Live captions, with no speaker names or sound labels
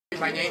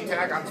my name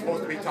tag. I'm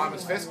supposed to be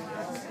Thomas Fisk.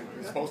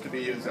 It's supposed to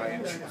be in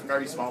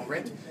very small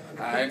print.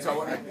 And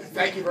so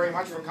thank you very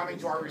much for coming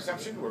to our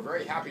reception. We're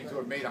very happy to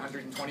have made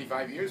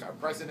 125 years. Our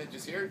president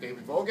is here,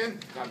 David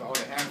Vogan. Have a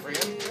hand for him.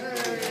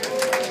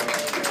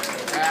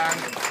 And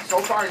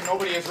so far,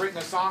 nobody has written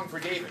a song for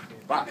David.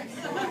 But,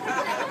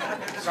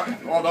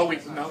 although we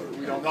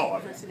don't know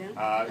of it.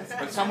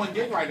 But someone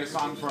did write a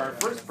song for our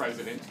first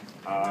president,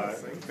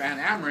 Van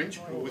Amringe,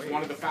 who was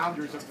one of the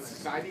founders of the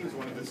society. He was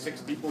one of the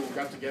 6 people who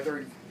got together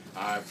and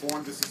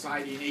formed the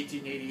society in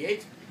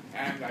 1888.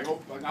 And I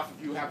hope enough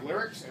of you have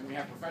lyrics, and we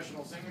have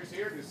professional singers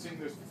here to sing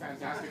this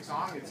fantastic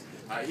song.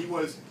 He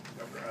was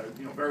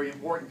very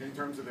important in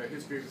terms of the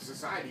history of the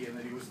society, and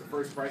that he was the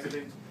first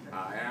president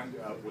and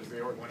was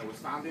there when it was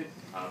founded.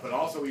 But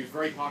also he was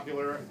very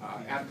popular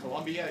at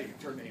Columbia.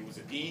 He was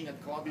a dean at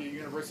Columbia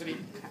University.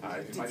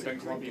 It might have been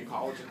Columbia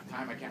College at the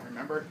time, I can't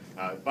remember.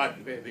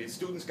 But the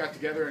students got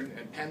together and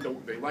penned,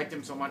 they liked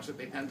him so much that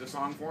they penned a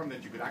song for him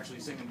that you could actually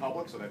sing in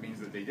public, so that means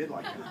that they did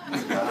like him.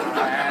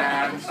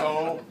 And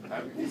so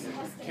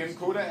Kim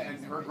Kuda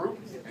and her group.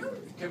 And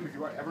Kim, have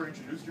you ever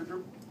introduced your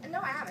group? No,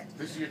 I haven't.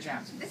 This is your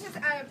chance. This is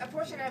a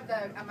portion of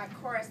my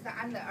chorus.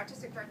 I'm the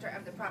artistic director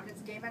of the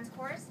Providence Gay Men's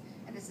Chorus,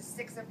 and this is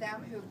 6 of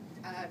them who've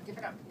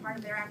given up part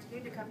of their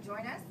afternoon to come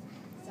join us.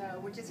 So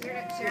we're just here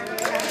to share.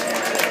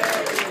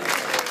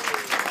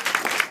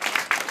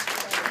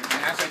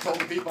 And as I told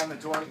the people on the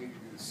tour,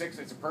 6,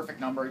 it's a perfect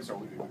number, so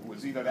it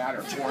was either that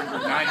or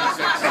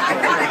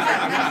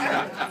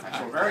 496.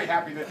 So we're very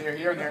happy that they're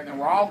here, and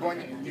we're all going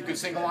to, you can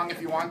sing along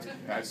if you want,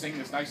 sing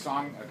this nice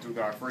song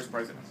to our first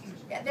president.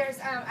 Yeah, there's,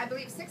 I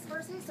believe, 6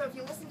 verses, so if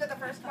you listen to the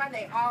first one,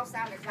 they all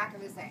sound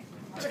exactly the same.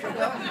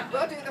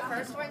 We'll do the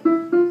first one.